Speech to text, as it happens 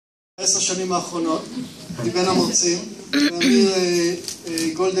10 השנים האחרונות, מבין המרצים, ואמיר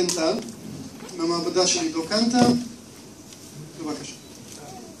גולדנטל, מהמעבדה של עידו קנטה. בבקשה.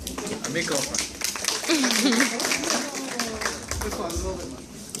 המיקרופון.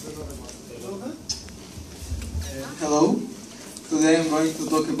 Hello. Today I'm going to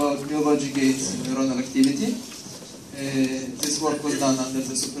talk about biologic gates in neuronal activity. This work was done under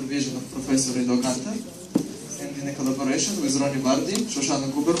the supervision of Professor Ido Kanta and in a collaboration with Ronnie Vardi, Shoshana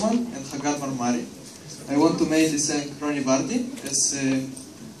Guberman, and Hagar Marmari. I want to mainly thank Ronnie Vardi, as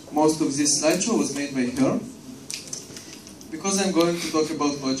most of this slideshow was made by her. Because I'm going to talk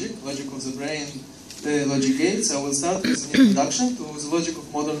about logic of the brain, logic gates, I will start with an introduction to the logic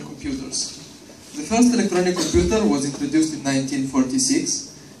of modern computers. The first electronic computer was introduced in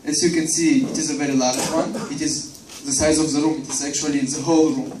 1946. As you can see, it is a very large one. It is the size of the room. It is actually the whole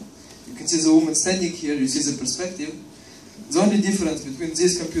room. You can see the woman standing here. You see the perspective. The only difference between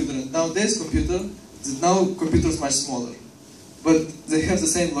this computer and nowadays computer is that now computer is much smaller. But they have the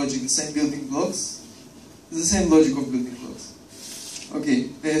same logic, the same building blocks, the same logic of building blocks. Okay,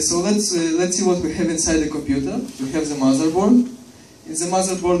 so let's see what we have inside the computer. We have the motherboard. In the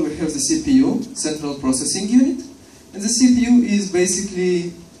motherboard we have the CPU, Central Processing Unit, and the CPU is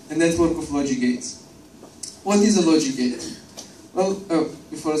basically a network of logic gates. What is a logic gate? Well,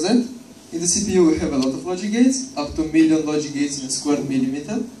 before that, in the CPU we have a lot of logic gates, up to 1 million logic gates in a square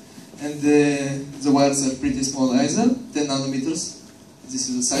millimeter, and the wires are pretty small either, 10 nanometers, this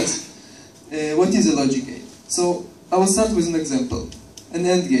is the size. What is a logic gate? So, I will start with an example, an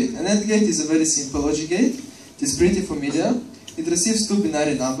AND gate. An AND gate is a very simple logic gate, it is pretty familiar. It receives two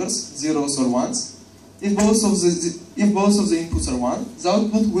binary numbers, zeros or ones. If both of the inputs are 1, the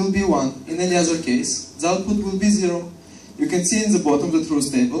output will be 1. In any other case, the output will be 0. You can see in the bottom the truth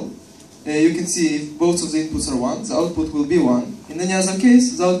table. You can see if both of the inputs are 1, the output will be 1. In any other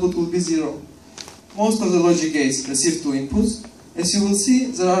case, the output will be 0. Most of the logic gates receive two inputs. As you will see,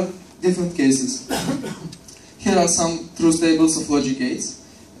 there are different cases. Here are some truth tables of logic gates,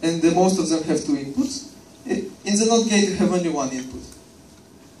 and most of them have two inputs. In the NOT gate, you have only one input.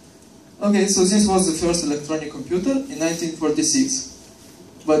 Okay, so this was the first electronic computer in 1946.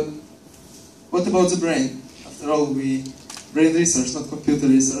 But what about the brain? After all, brain research, not computer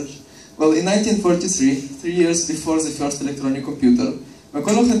research. Well, in 1943, 3 years before the first electronic computer,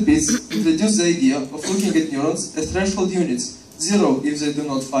 McCulloch and Pitts introduced the idea of looking at neurons as threshold units, 0 if they do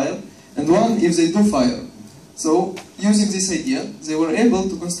not fire, and 1 if they do fire. So, using this idea, they were able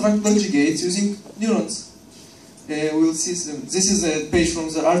to construct logic gates using neurons. We'll see them. This is a page from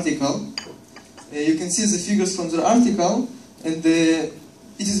the article. You can see the figures from the article, and it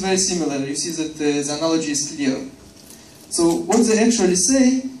is very similar. You see that the analogy is clear. So what they actually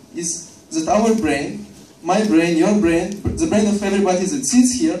say is that our brain, my brain, your brain, the brain of everybody that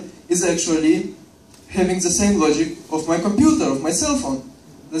sits here is actually having the same logic of my computer, of my cell phone.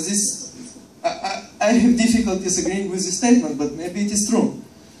 Does this? I have difficulties agreeing with this statement, but maybe it is true.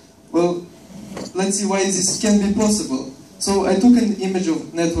 Well, let's see why this can be possible. So I took an image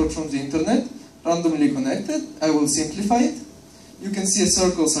of network from the internet, randomly connected. I will simplify it. You can see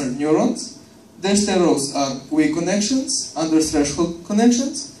circles are neurons. Dashed arrows are weak connections, under threshold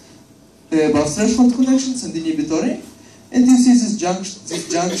connections, above threshold connections, and inhibitory. And you see these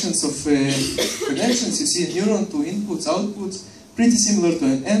junctions of connections. You see a neuron, two inputs, outputs, pretty similar to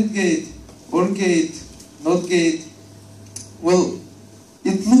an AND gate, OR gate, NOT gate. Well,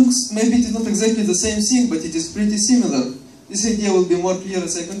 it looks, maybe it is not exactly the same thing, but it is pretty similar. This idea will be more clear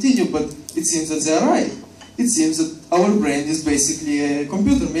as I continue, but it seems that they are right. It seems that our brain is basically a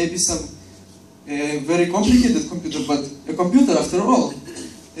computer, maybe some very complicated computer, but a computer after all.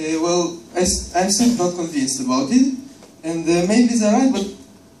 Well, I'm still not convinced about it, and maybe they're right, but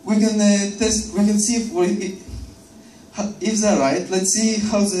we can test, we can see if they're right. Let's see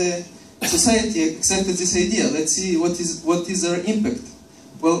how the society accepted this idea. Let's see what is their impact.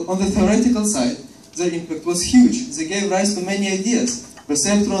 Well, on the theoretical side, their impact was huge. They gave rise to many ideas.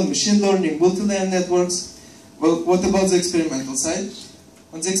 Perceptron, machine learning, multi-layer networks. Well, what about the experimental side?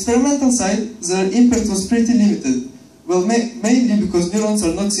 On the experimental side, their impact was pretty limited. Well, mainly because neurons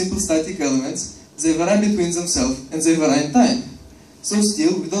are not simple static elements. They vary between themselves, and they vary in time. So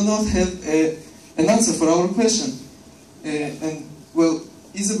still, we do not have an answer for our question. And, well,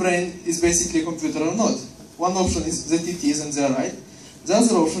 is the brain basically a computer or not? One option is that it is, and they are right. The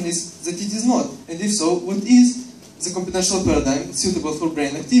other option is that it is not, and if so, what is the computational paradigm suitable for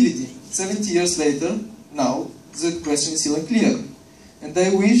brain activity? 70 years later, now, the question is still unclear. And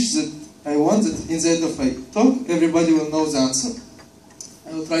I want that in the end of my talk, everybody will know the answer.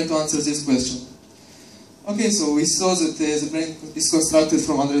 I will try to answer this question. Okay, so we saw that the brain is constructed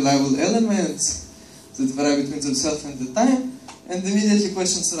from unreliable elements that vary between themselves and the time, and immediately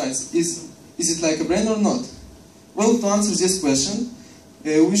questions arise. Is it like a brain or not? Well, to answer this question,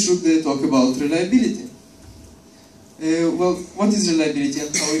 we should talk about reliability. Well, what is reliability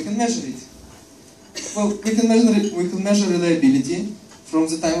and how we can measure it? Well, we can measure reliability from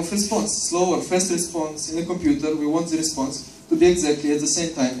the time of response. Slow or fast response in a computer, we want the response to be exactly at the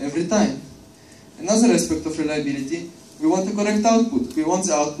same time every time. Another aspect of reliability, we want a correct output. We want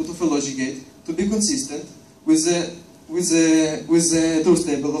the output of a logic gate to be consistent with the truth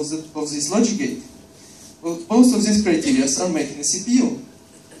table of this logic gate. Well, both of these criteria are met in a CPU.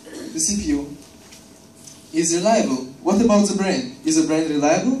 The CPU is reliable. What about the brain? Is the brain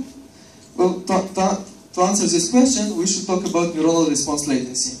reliable? Well, to answer this question, we should talk about neuronal response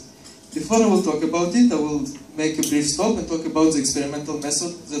latency. Before I will talk about it, I will make a brief stop and talk about the experimental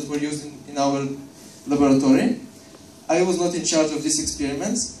methods that were used in our laboratory. I was not in charge of these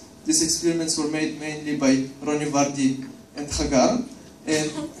experiments. These experiments were made mainly by Ronnie Vardy and Hagar,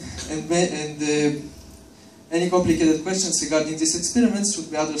 and any complicated questions regarding these experiments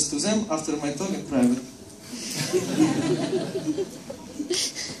should be addressed to them after my talk in private.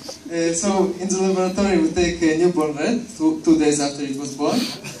 So in the laboratory we take a newborn rat, 2 days after it was born.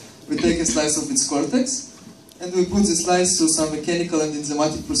 We take a slice of its cortex and we put the slice through some mechanical and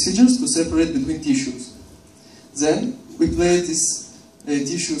enzymatic procedures to separate between tissues. Then we place these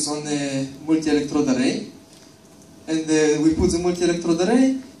tissues on a multi-electrode array, and we put the multi-electrode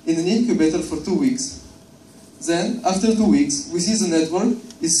array in an incubator for 2 weeks. Then, after 2 weeks, we see the network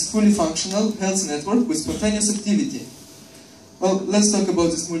is fully functional, healthy network with spontaneous activity. Well, let's talk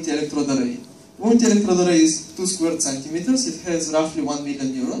about this multi-electrode array. Multi-electrode array is 2 squared centimeters. It has roughly 1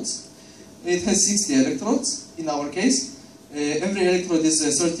 million neurons. It has 60 electrodes, in our case. Every electrode is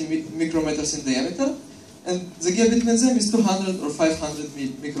 30 micrometers in diameter, and the gap between them is 200 or 500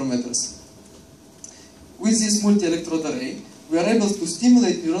 micrometers. With this multi-electrode array, we are able to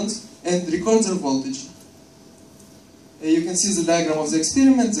stimulate neurons and record their voltage. You can see the diagram of the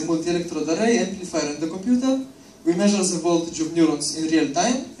experiment, the multi-electrode array, amplifier, and the computer. We measure the voltage of neurons in real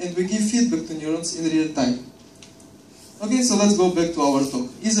time, and we give feedback to neurons in real time. Okay, so let's go back to our talk.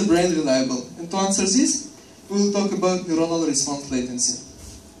 Is the brain reliable? And to answer this, we will talk about neuronal response latency.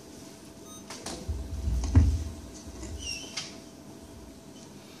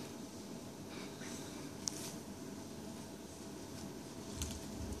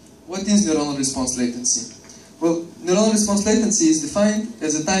 What is neuronal response latency? Well, neuronal response latency is defined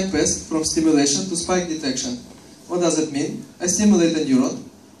as a time passed from stimulation to spike detection. What does it mean? I stimulate a neuron,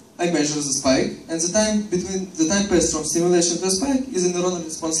 I measure the spike, and the time passed from stimulation to a spike is a neuronal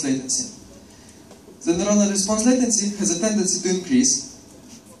response latency. The neuronal response latency has a tendency to increase.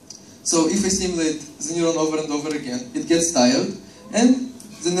 So if I stimulate the neuron over and over again, it gets tired, and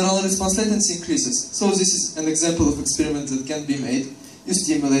the neuronal response latency increases. So this is an example of experiment that can be made. You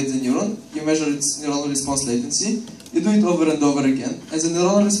stimulate the neuron, you measure its neuronal response latency, you do it over and over again, and the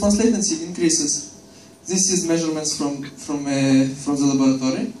neuronal response latency increases. This is measurements from the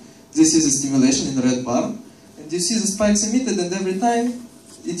laboratory. This is a stimulation in the red bar, and you see the spikes emitted, and every time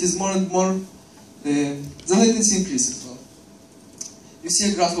it is more and more, the latency increases. Well, you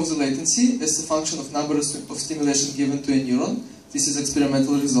see a graph of the latency as a function of number of stimulation given to a neuron. This is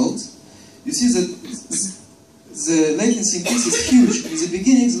experimental results. You see that the latency increase is huge. In the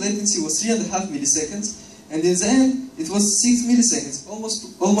beginning, the latency was 3.5 milliseconds, and in the end, it was 6 milliseconds,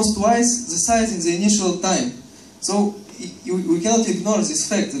 almost twice the size in the initial time. So we cannot ignore this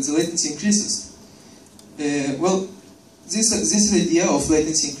fact that the latency increases. Well, this idea of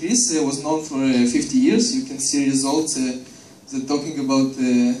latency increase was known for 50 years. You can see results that talking about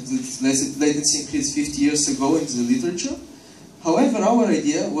that latency increase 50 years ago in the literature. However, our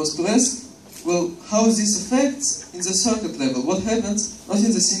idea was to ask, well, how this affects in the circuit level? What happens, not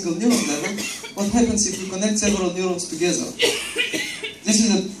in the single neuron level, what happens if we connect several neurons together? This is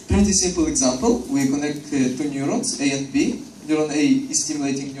a pretty simple example. We connect 2 neurons, A and B. Neuron A is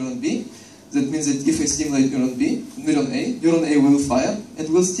stimulating neuron B. That means that if I stimulate neuron A will fire, and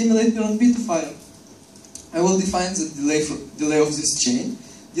will stimulate neuron B to fire. I will define the delay of this chain.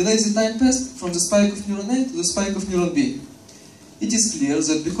 Delay is the time passed from the spike of neuron A to the spike of neuron B. It is clear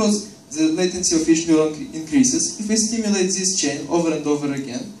that because the latency of each neuron increases, if I stimulate this chain over and over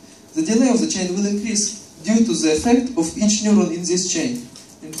again, the delay of the chain will increase due to the effect of each neuron in this chain.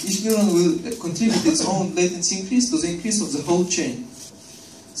 And each neuron will contribute its own latency increase to the increase of the whole chain.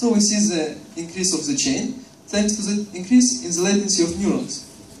 So we see the increase of the chain thanks to the increase in the latency of neurons.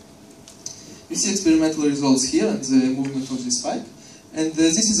 You see experimental results here and the movement of this spike. And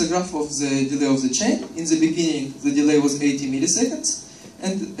this is a graph of the delay of the chain. In the beginning, the delay was 80 milliseconds.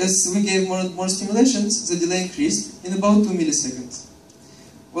 And as we gave more and more stimulations, the delay increased in about 2 milliseconds.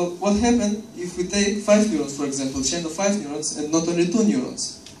 Well, what happened if we take 5 neurons, for example, chain of 5 neurons, and not only 2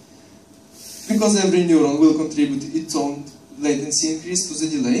 neurons? Because every neuron will contribute its own latency increase to the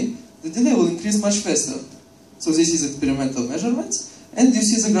delay will increase much faster. So this is experimental measurements, and you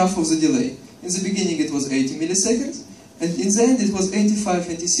see the graph of the delay. In the beginning it was 80 milliseconds, and in the end it was 85,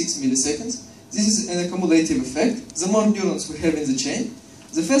 86 milliseconds. This is an accumulative effect. The more neurons we have in the chain,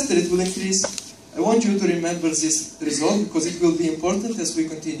 the faster it will increase. I want you to remember this result because it will be important as we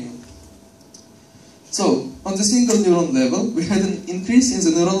continue. So, on the single neuron level, we had an increase in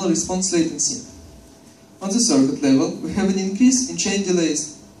the neuronal response latency. On the circuit level, we have an increase in chain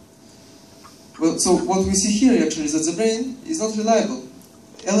delays. Well, so what we see here actually is that the brain is not reliable.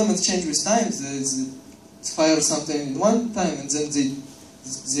 Elements change with time. They fire something in one time and then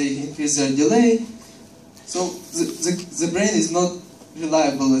they increase their delay. So the brain is not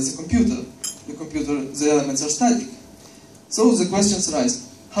reliable as a computer. The elements are static. So the questions arise.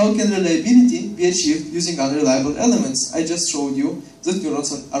 How can reliability be achieved using unreliable elements? I just showed you that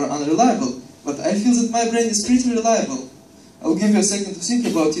neurons are unreliable. But I feel that my brain is pretty reliable. I'll give you a second to think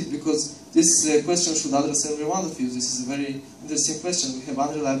about it because this question should address every one of you. This is a very interesting question. We have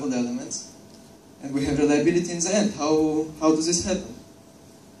unreliable elements and we have reliability in the end. How does this happen?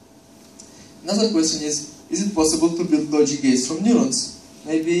 Another question is it possible to build logic gates from neurons?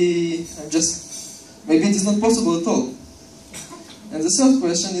 Maybe it is not possible at all. And the third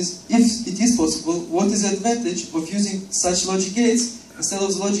question is, if it is possible, what is the advantage of using such logic gates instead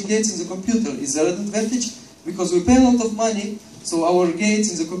of the logic gates in the computer? Is there an advantage? Because we pay a lot of money, so our gates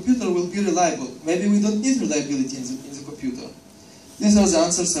in the computer will be reliable. Maybe we don't need reliability in the computer. These are the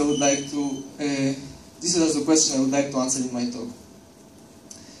answers I would like to, these are the questions I would like to answer in my talk.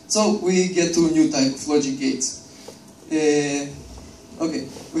 So we get to a new type of logic gates. Okay,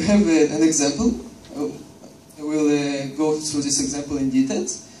 we have an example. I will go through this example in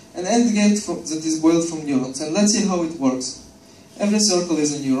details. An AND gate that is boiled from neurons, and let's see how it works. Every circle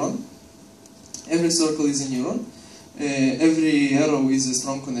is a neuron. Every circle is a neuron. Every arrow is a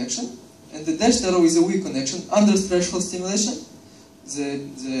strong connection, and the dashed arrow is a weak connection under threshold stimulation.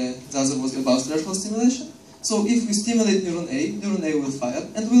 The other was above threshold stimulation. So if we stimulate neuron A will fire,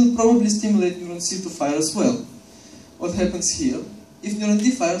 and we'll probably stimulate neuron C to fire as well. What happens here? If neuron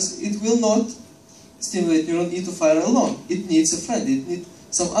D fires, it will not stimulate neuron E to fire alone. It needs a friend. It needs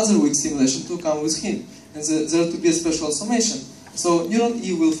some other weak stimulation to come with him. And there to be a special summation. So neuron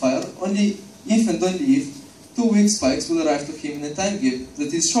E will fire only if and only if 2 weak spikes will arrive to him in a time gap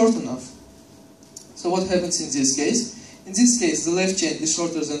that is short enough. So what happens in this case? In this case, the left chain is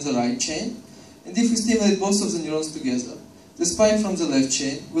shorter than the right chain. And if we stimulate both of the neurons together, the spike from the left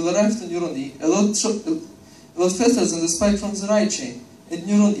chain will arrive to neuron E a lot faster than the spike from the right chain, and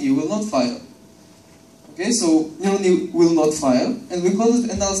neuron E will not fire. Okay, so neuron E will not fire, and we call it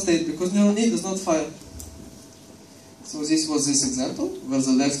a null state because neuron E does not fire. So this was this example, where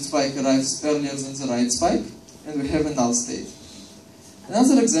the left spike arrives earlier than the right spike, and we have a null state.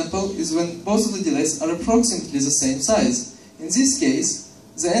 Another example is when both of the delays are approximately the same size. In this case,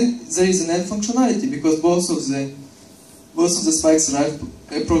 there is an end functionality because both of the spikes arrive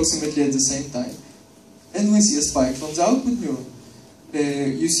approximately at the same time. And we see a spike from the output neuron.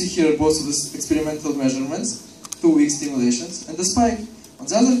 You see here both of the experimental measurements, 2 weak stimulations, and the spike. On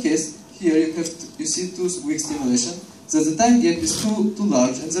the other case, here you see 2 weak stimulations, that the time gap is too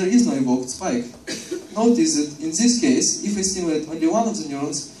large and there is no evoked spike. Notice that in this case, if we stimulate only one of the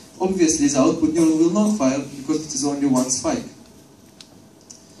neurons, obviously the output neuron will not fire because it is only one spike.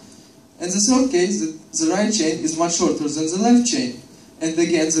 And the third case, the right chain is much shorter than the left chain. And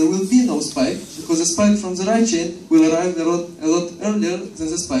again, there will be no spike, because the spike from the right chain will arrive a lot earlier than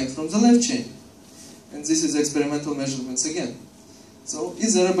the spike from the left chain. And this is experimental measurements again. So,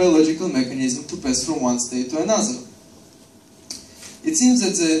 is there a biological mechanism to pass from one state to another? It seems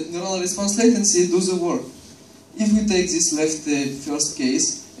that the neuronal response latency does the work. If we take this left first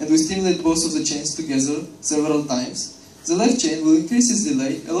case, and we stimulate both of the chains together several times, the left chain will increase its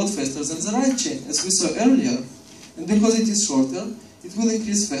delay a lot faster than the right chain, as we saw earlier. And because it is shorter, it will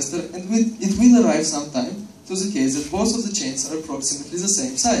increase faster, and it will arrive sometime to the case that both of the chains are approximately the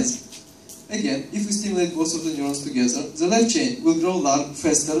same size. Again, if we stimulate both of the neurons together, the left chain will grow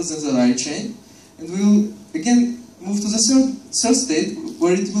faster than the right chain, and we will again move to the third state,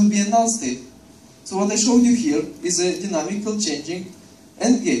 where it will be a null state. So what I showed you here is a dynamical changing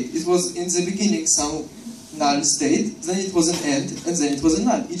AND gate. It was in the beginning some null state, then it was an AND, and then it was a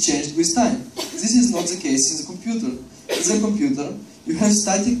null. It changed with time. This is not the case in the computer. In the computer, You have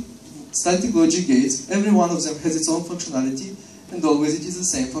static logic gates. Every one of them has its own functionality, and always it is the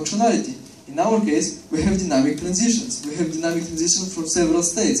same functionality. In our case, we have dynamic transitions. We have dynamic transitions from several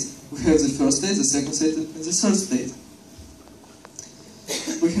states. We have the first state, the second state, and the third state.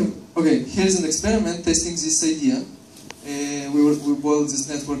 Okay, here's an experiment testing this idea. We boiled this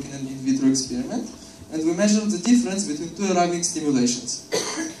network in an in vitro experiment, and we measured the difference between two arriving stimulations.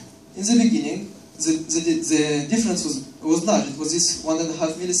 In the beginning, the difference was large. It was this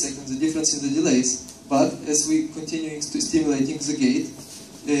 1.5 milliseconds, the difference in the delays. But as we continuing to stimulating the gate,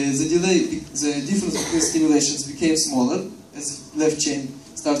 the difference between stimulations became smaller as left chain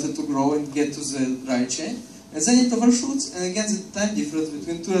started to grow and get to the right chain. And then it overshoots, and again the time difference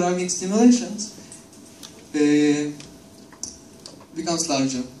between two arriving stimulations becomes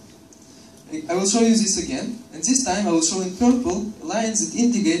larger. I will show you this again, and this time I will show in purple lines that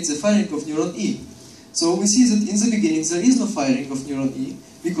indicate the firing of neuron E. So we see that in the beginning there is no firing of neuron E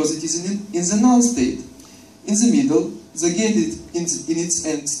because it is in the null state. In the middle, the gate is in its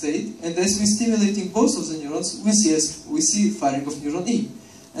end state, and as we're stimulating both of the neurons, we see firing of neuron E.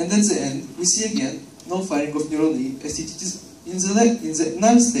 And at the end, we see again no firing of neuron E as it is in the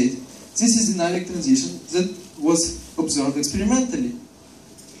null state. This is dynamic transition that was observed experimentally.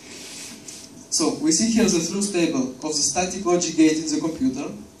 So we see here the truth table of the static logic gate in the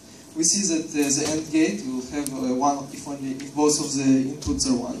computer. We see that the AND gate will have 1 if both of the inputs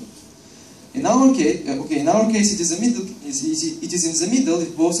are 1. In our case, it is in the middle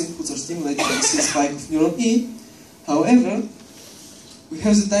if both inputs are stimulated by the same spike of neuron E. However, we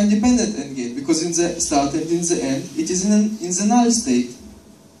have the time-dependent AND gate because in the start and in the end, it is in the null state.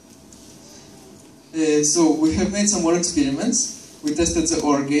 So we have made some more experiments. We tested the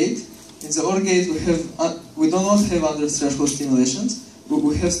OR gate. In the OR gate, we do not have under-threshold stimulations.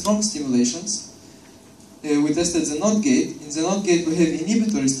 We have strong stimulations. We tested the NOT gate. In the NOT gate, we have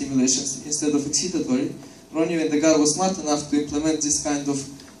inhibitory stimulations instead of excitatory. Ronnie and Degar was smart enough to implement this kind of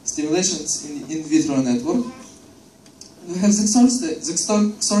stimulations in vitro network. We have the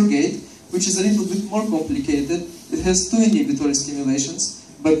XOR gate, which is a little bit more complicated. It has two inhibitory stimulations,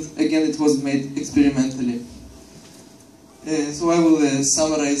 but again, it was made experimentally. So I will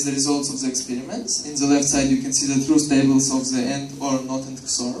summarize the results of the experiments. In the left side, you can see the truth tables of the AND, OR, NOT, and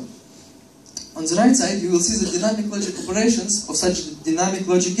XOR. On the right side, you will see the dynamic logic operations of such dynamic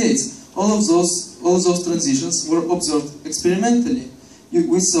logic gates. All of those transitions were observed experimentally.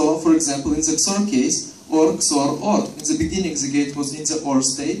 We saw, for example, in the XOR case, OR, XOR, OR. In the beginning, the gate was in the OR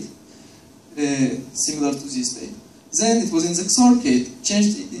state, similar to this state. Then it was in the XOR gate,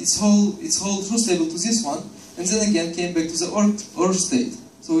 changed its whole truth table to this one, and then again came back to the OR state.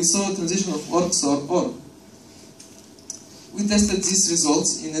 So we saw a transition of OR, XOR, OR. We tested these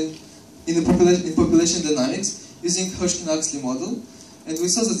results in population dynamics using Hodgkin-Huxley model, and we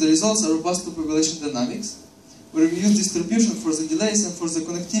saw that the results are robust to population dynamics, where we use distribution for the delays and for the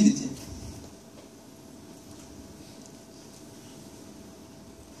connectivity.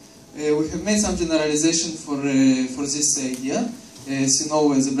 We have made some generalization for this idea. As you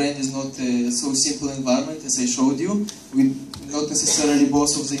know, the brain is not so simple environment as I showed you. Not necessarily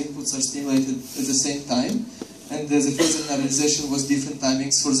both of the inputs are stimulated at the same time. And the first generalization was different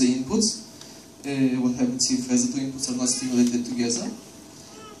timings for the inputs. What happens if the two inputs are not stimulated together?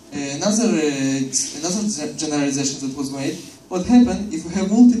 Another generalization that was made, what happened if we have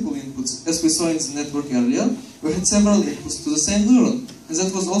multiple inputs? As we saw in the network earlier, we had several inputs to the same neuron. And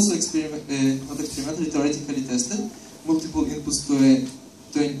that was also not experimentally, theoretically tested. Multiple inputs to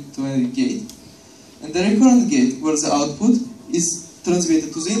a gate. And the recurrent gate, where the output is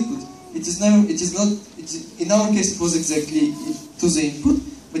transmitted to the input. In our case, it was exactly to the input,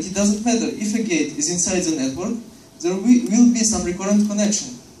 but it doesn't matter. If a gate is inside the network, there will be some recurrent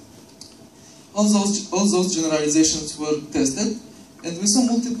connection. All those generalizations were tested, and we saw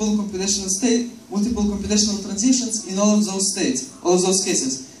multiple computational transitions in all of those states, all of those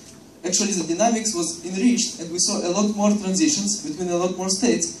cases. Actually, the dynamics was enriched, and we saw a lot more transitions between a lot more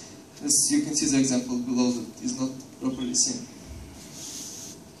states, as you can see the example below that is not properly seen.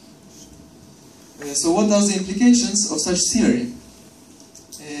 So what are the implications of such theory?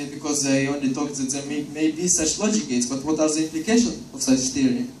 Because I only talked that there may be such logic gates, but what are the implications of such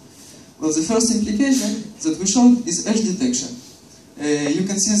theory? Well, the first implication that we showed is edge detection. You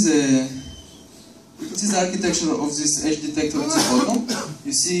can see the architecture of this edge detector at the bottom.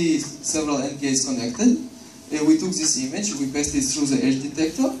 You see several AND gates connected. We took this image, we passed it through the edge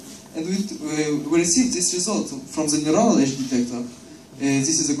detector, and we received this result from the neuronal edge detector.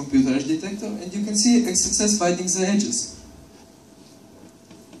 This is a computer edge detector, and you can see a success finding the edges.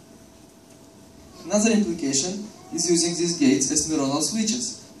 Another implication is using these gates as neuronal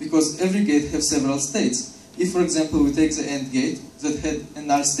switches, because every gate has several states. If, for example, we take the AND gate that had an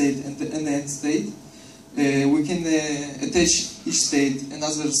R state and an AND state, we can attach each state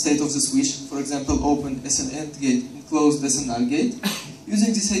another state of the switch, for example, open as an AND gate and closed as an R gate.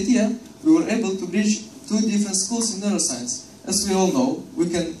 Using this idea, we were able to bridge two different schools in neuroscience. As we all know, we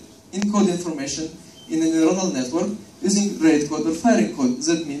can encode information in a neuronal network using rate code or firing code.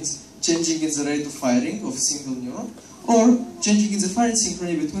 That means changing in the rate of firing of a single neuron, or changing in the firing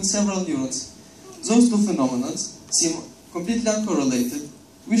synchrony between several neurons. Those two phenomena seem completely uncorrelated.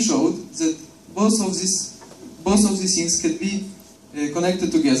 We showed that both of these things can be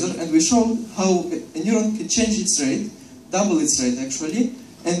connected together, and we showed how a neuron can change its rate, double its rate actually,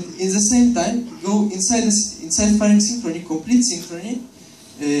 and in the same time go inside firing synchrony, complete synchrony,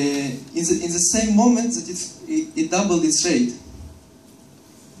 in the same moment that it doubled its rate.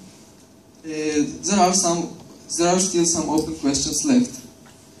 There are still some open questions left.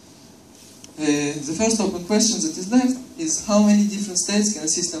 The first open question that is left is how many different states can a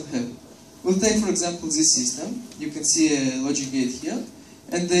system have? We'll take, for example, this system. You can see a logic gate here,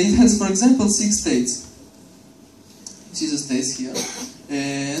 and it has, for example, 6 states. You see the states here,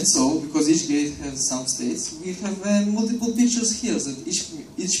 and so because each gate has some states, we have multiple pictures here. That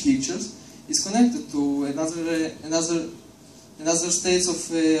each picture is connected to another states of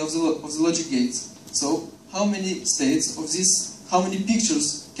the logic gates. So how many states of this? How many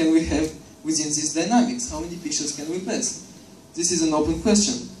pictures can we have within these dynamics? How many pictures can we pass? This is an open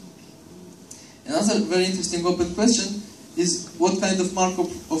question. Another very interesting open question is what kind of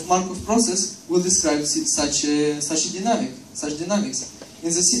Markov process will describe such dynamics. In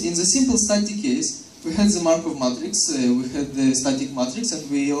the simple static case, we had the Markov matrix, we had the static matrix, and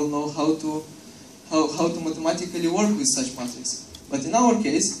we all know how to mathematically work with such matrix. But in our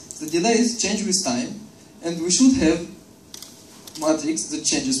case, the delays change with time, and we should have matrix that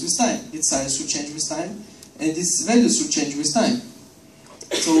changes with time. Its size should change with time, and its values should change with time.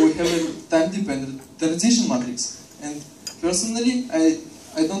 So we have a time-dependent transition matrix. And personally, I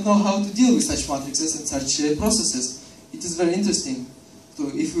don't know how to deal with such matrices and such processes. It is very interesting.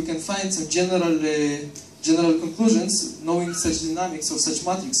 So if we can find some general conclusions, knowing such dynamics of such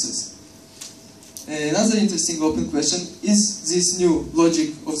matrices. Another interesting open question is this new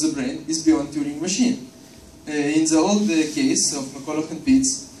logic of the brain is beyond Turing machine. In the old case of McCulloch and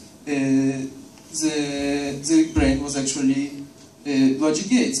Pitts, the brain was actually logic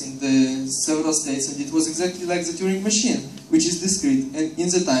gates and several states, and it was exactly like the Turing machine, which is discrete and in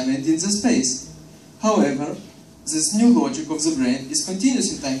the time and in the space. However, this new logic of the brain is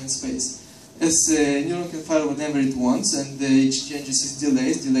continuous in time and space, as a neuron can fire whenever it wants, and each changes its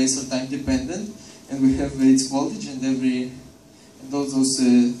delays. Delays are time dependent, and we have its voltage and all those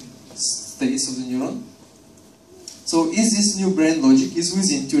states of the neuron. So, is this new brain logic is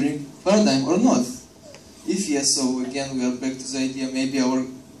within Turing paradigm or not? If yes, so again we are back to the idea maybe our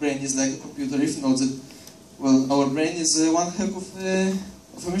brain is like a computer. If not, that well, our brain is one heck of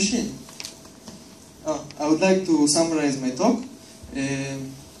a machine. I would like to summarize my talk.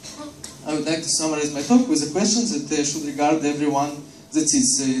 I would like to summarize my talk with a question that should regard everyone that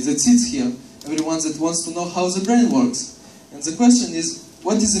sits here, everyone that wants to know how the brain works. And the question is,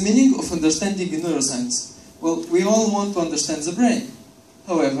 what is the meaning of understanding in neuroscience? Well, we all want to understand the brain.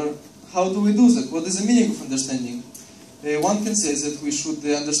 However, how do we do that? What is the meaning of understanding? One can say that we should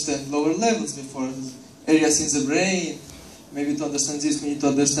understand lower levels before areas in the brain. Maybe to understand this, we need to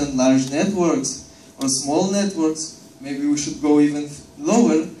understand large networks or small networks. Maybe we should go even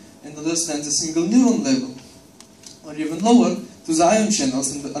lower and understand the single neuron level, or even lower to the ion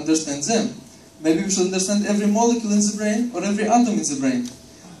channels and understand them. Maybe we should understand every molecule in the brain or every atom in the brain.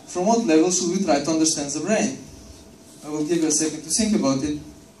 From what level should we try to understand the brain? I will give you a second to think about it.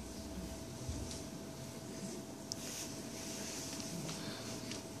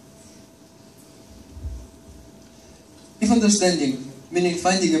 If understanding, meaning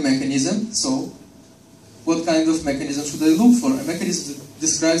finding a mechanism, so what kind of mechanism should I look for? A mechanism that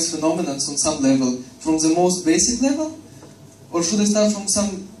describes phenomena on some level, from the most basic level? Or should I start from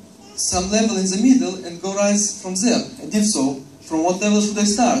some level in the middle and go rise from there? And if so, from what level should I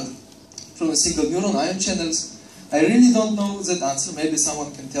start? From a single neuron, ion channels? I really don't know that answer. Maybe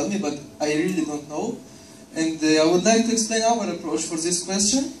someone can tell me, but I really don't know. And I would like to explain our approach for this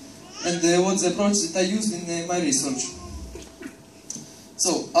question and what's the approach that I used in my research.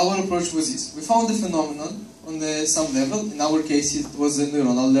 So, our approach was this. We found a phenomenon on some level. In our case, it was a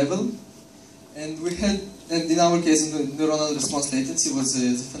neuronal level. And in our case, the neuronal response latency was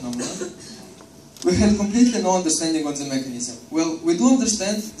the phenomenon. We had completely no understanding of the mechanism. Well, we do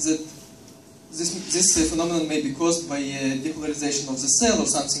understand that this phenomenon may be caused by depolarization of the cell or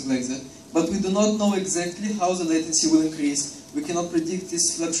something like that, but we do not know exactly how the latency will increase. We cannot predict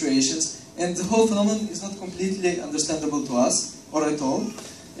these fluctuations, and the whole phenomenon is not completely understandable to us, or at all.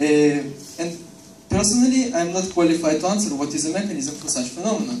 And personally, I'm not qualified to answer what is the mechanism for such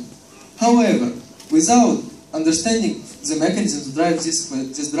phenomenon. However, without understanding the mechanism that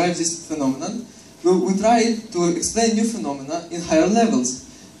drive this phenomenon, we tried to explain new phenomena in higher levels.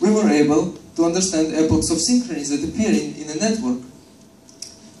 We were able to understand epochs of synchrony that appear in a network.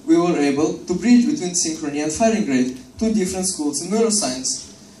 We were able to bridge between synchrony and firing rate, two different schools in neuroscience.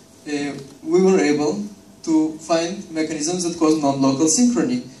 We were able to find mechanisms that cause non-local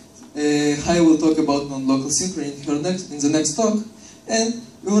synchrony. Hai will talk about non-local synchrony in the next talk. And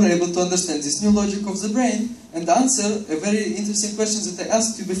we were able to understand this new logic of the brain and answer a very interesting question that I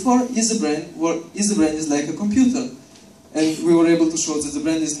asked you before: is the brain like a computer? And we were able to show that the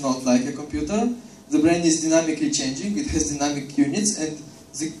brain is not like a computer. The brain is dynamically changing, it has dynamic units, and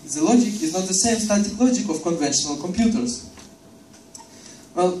the logic is not the same static logic of conventional computers.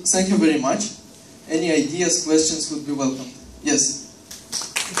 Well, thank you very much. Any ideas, questions would be welcome. Yes?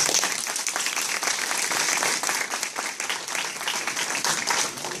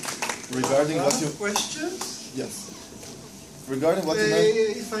 Regarding what you... Questions? Yes. Regarding what you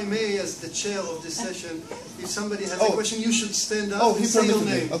meant... If I may, as the chair of this session, if somebody has a question, you should stand up and he say your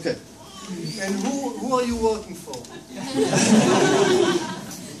permitted me. name. Okay. And who are you working for?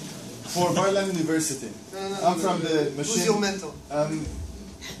 For Maryland University. I'm from the machine... Who's your mentor?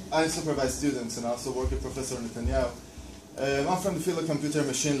 I supervise students and also work with Professor Netanyahu. I'm from the field of computer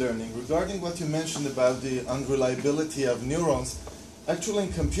machine learning. Regarding what you mentioned about the unreliability of neurons, actually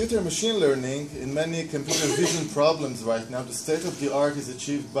in computer machine learning, in many computer vision problems right now, the state of the art is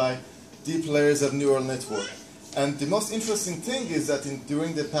achieved by deep layers of neural network. And the most interesting thing is that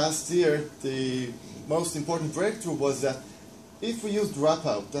during the past year, the most important breakthrough was that if we use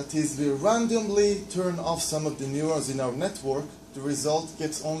dropout, that is, we randomly turn off some of the neurons in our network, the result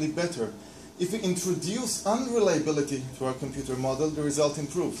gets only better. If we introduce unreliability to our computer model, the result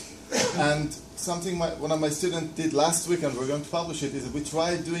improves. And something one of my students did last week, and we're going to publish it, is that we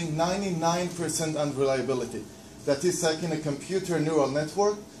tried doing 99% unreliability. That is, like in a computer neural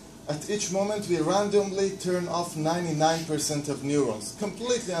network, at each moment we randomly turn off 99% of neurons,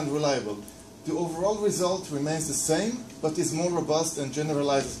 completely unreliable. The overall result remains the same, but is more robust and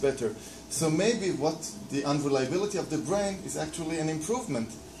generalizes better. So maybe what the unreliability of the brain is actually an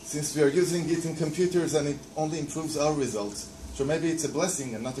improvement, since we are using it in computers and it only improves our results. So maybe it's a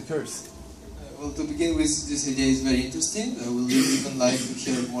blessing and not a curse. Well, to begin with, this idea is very interesting. I will even like to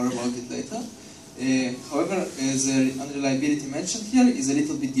hear more about it later. However, the unreliability mentioned here is a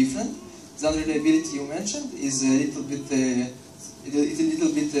little bit different. The unreliability you mentioned is a little bit,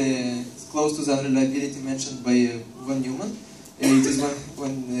 close to the unreliability mentioned by von Neumann. It is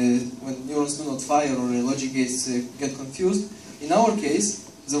when neurons do not fire or logic gates get confused. In our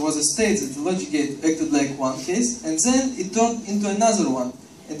case, there was a state that the logic gate acted like one case, and then it turned into another one.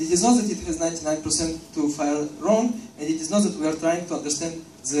 And it is not that it has 99% to fire wrong, and it is not that we are trying to understand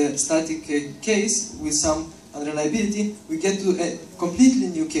the static case with some unreliability. We get to a completely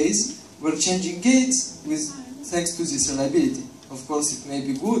new case. We're changing gates thanks to this reliability. Of course, it may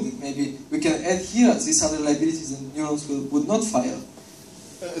be good. It may be we can add here these unreliabilities, and neurons would not fire.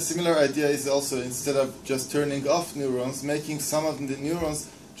 A similar idea is also, instead of just turning off neurons, making some of the neurons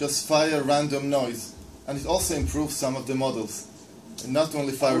just fire random noise. And it also improves some of the models. And not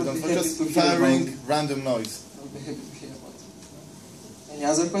only fire random, but just firing random noise. I would be happy to hear about it. Any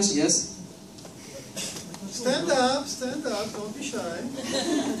other questions? Yes? Stand up, don't be shy.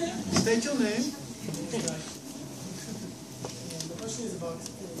 State your name. The question is about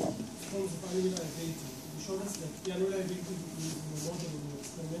forms of unreliability. You showed us that the unreliability in the model in the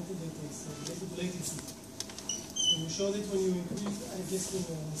experimental data is related to latency. And you showed that when you increase, I guess when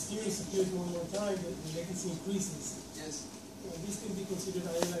the stimulus appears more and more time, the latency increases. Yes. This can be considered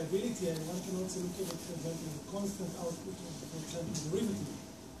unreliability, and one can also look at it, for example, the constant output of, for example, derivative.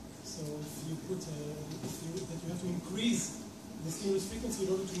 So if you put that you have to increase the stimulus frequency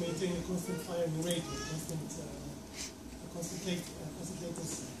in order to maintain a constant firing rate, a constant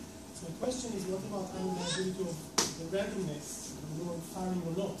latency. So my question is, what about unreliability of the randomness, the neuron firing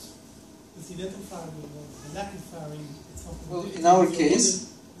or not? Incidental firing or the lack of firing? It's not. Well, in our case,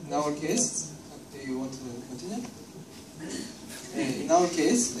 do you want to continue? In our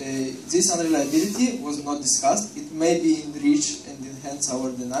case, this unreliability was not discussed. It may be enrich and enhance our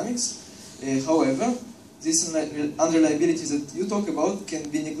dynamics. However, this unreliability that you talk about can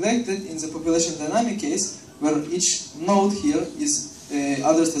be neglected in the population dynamic case, where each node here is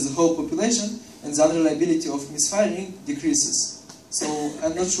others as a whole population, and the unreliability of misfiring decreases. So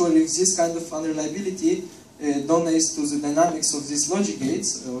I'm not sure if this kind of unreliability donates to the dynamics of these logic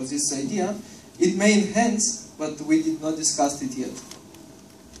gates, or this idea. It may enhance, but we did not discuss it yet.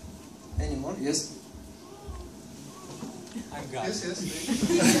 Any more? Yes? I've got Yes, it.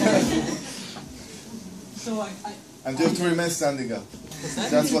 yes. So And you have to remain standing up.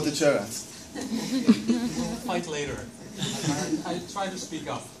 That's what the chair asked. we'll fight later. I try to speak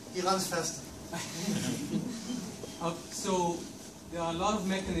up. He runs faster. So there are a lot of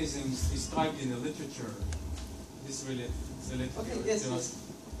mechanisms described in the literature. This related to the yes. last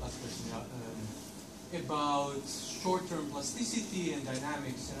question, about short-term plasticity and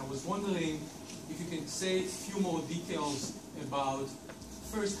dynamics. And I was wondering if you can say a few more details about,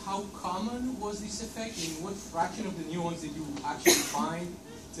 first, how common was this effect? In what fraction of the neurons did you actually find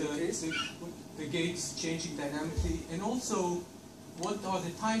the gates changing dynamically? And also, what are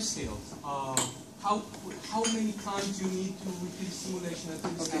the time scales? How many times you need to repeat simulation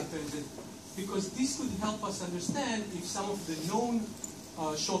until this happens? And because this could help us understand if some of the known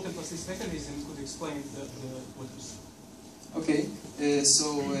short-term plasticity mechanisms could explain what you see. Okay,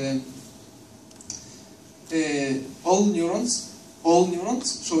 all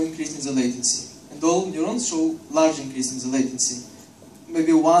neurons show increase in the latency, and all neurons show large increase in the latency.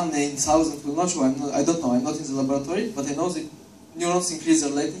 Maybe 1 in 1,000 will not show. I don't know. I'm not in the laboratory, but I know that neurons increase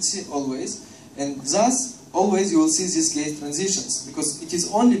their latency always, and thus always you will see these gate transitions because it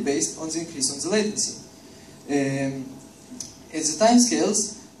is only based on the increase on the latency. At the time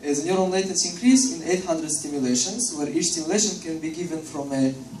scales, the neuron latency increase in 800 stimulations, where each stimulation can be given from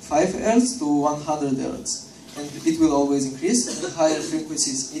 5 Hz to 100 Hz. And it will always increase. At higher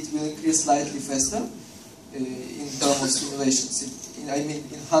frequencies, it will increase slightly faster in terms of stimulations. In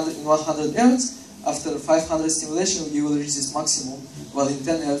 100 Hz, after 500 stimulation, you will reach this maximum, while in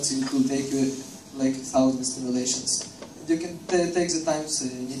 10 Hz, it will take you like 1,000 stimulations. And you can take the times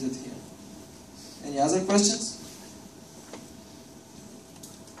needed here. Any other questions?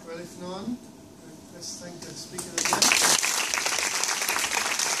 Well, if none, let's thank the speaker again.